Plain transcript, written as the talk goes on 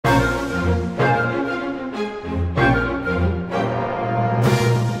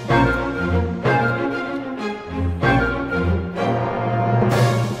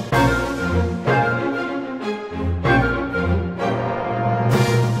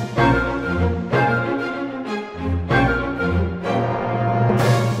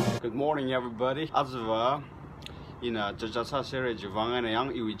everybody. Azwa ina jasa series wangan yang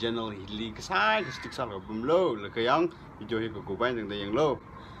original league sai stick sal album lo le yang video hi ko bai nang da yang lo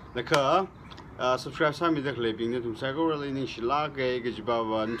le ka subscribe sa mi da kle ping ne tum sa ko really ning shila ge ge ba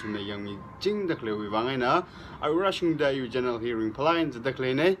wan tum ne yang mi jing da kle wi wangai na I rushing the original hearing plan da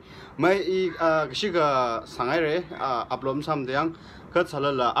kle ne mai I shi ga sangai re upload sam da yang ka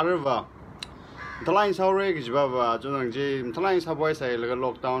chala la arwa the line sorry is Baba Jonang Jim, the line subway say like a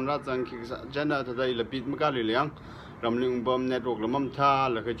lockdown rats and kicks Jenna today, the beat Magali Liang, Ramling bomb network,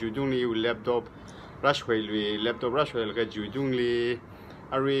 Lamamta, like a Judungli laptop, Rushway, laptop Rushway, like a Judungli,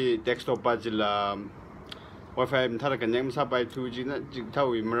 Ari desktop Bajila, Wi-Fi Talakan names up by 2G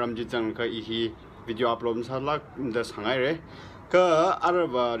Jitawi, Maram Jitang Ihi, video uploads are like the Sangare. Ka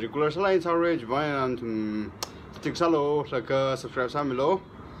Araba, regular lines are rage, Vian Tixalo, like a subscribe Samilo.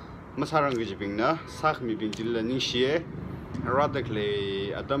 Masarang gijiping na sak mi bin jil ni shie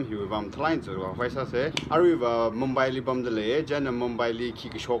radically adam hi wam tlain zo wa faisa se ariwa Mumbai li bam de le jana Mumbai li ki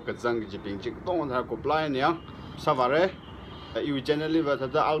shok ka jang gijiping jik tong tha ko plan ya savare you generally wa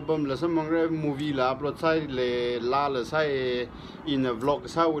the album la samang re movie la upload sai le la la sai in a vlog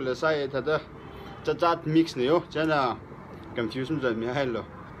sa will sai the chat mix ne yo jana confusion zan mi hello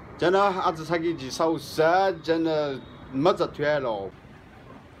jana az sagi ji sau sa jana maza twelo.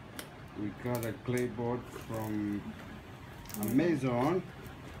 We got a clay board from Amazon.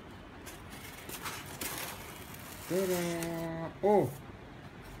 Ta-da! Oh!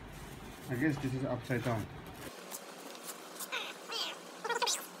 I guess this is upside down.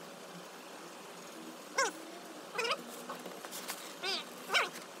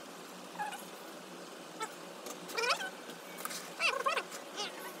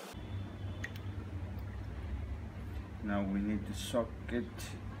 Now we need to soak it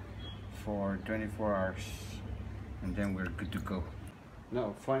for 24 hours and then we're good to go.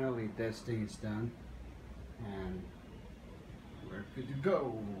 Now finally testing is done and we're good to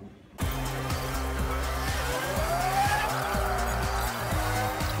go.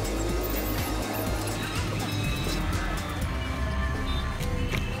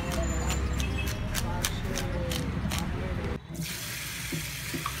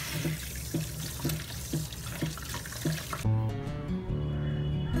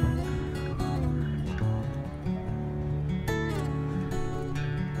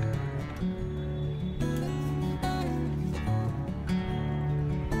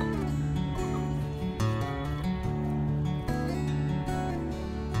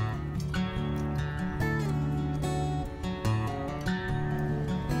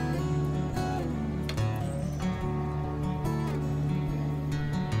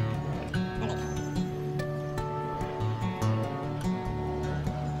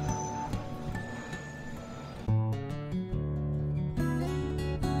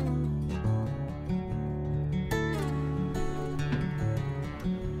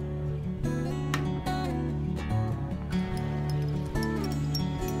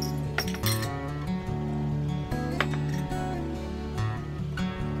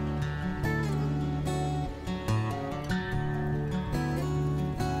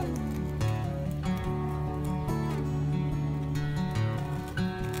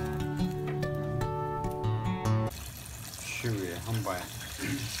 Mumbai,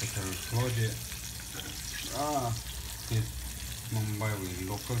 this Mumbai with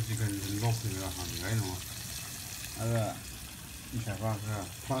local chicken and local I know.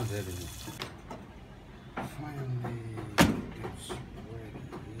 Finally, it's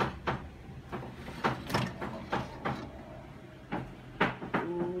ready.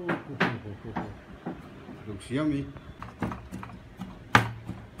 Looks yummy.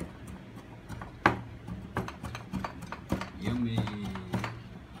 Yummy.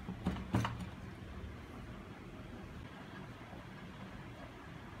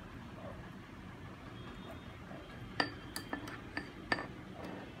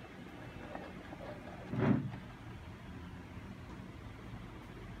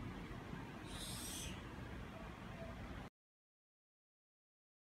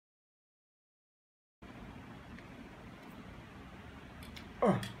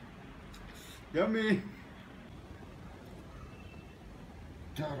 Oh, yummy.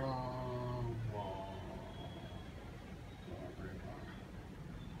 Ta-da! Wow.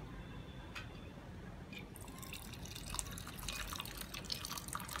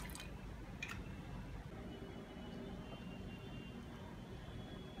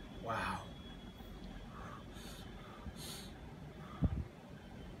 Wow.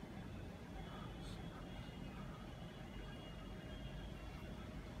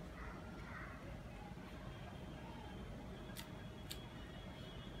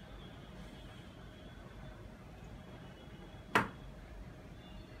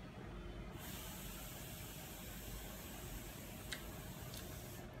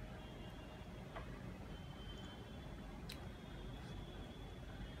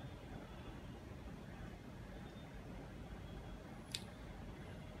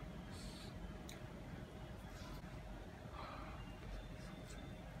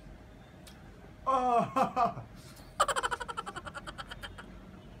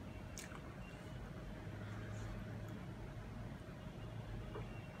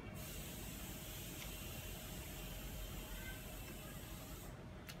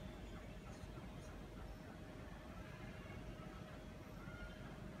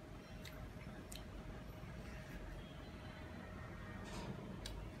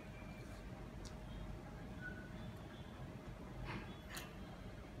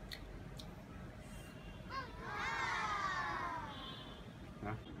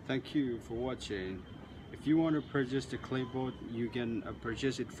 Thank you for watching. If you want to purchase the clay boat, you can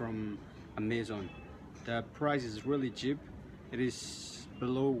purchase it from Amazon. The price is really cheap. It is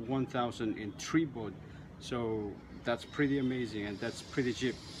below 1,000 in 3 boat, so that's pretty amazing and that's pretty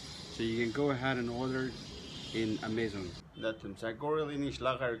cheap. So you can go ahead and order in Amazon. That I go really niche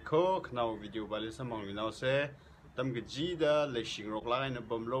lager cook now video bali samang now say tam ge ji da le xing rok la na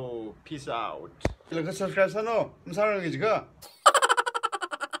bom lo peace out. Like subscribe sa no, I'm sorry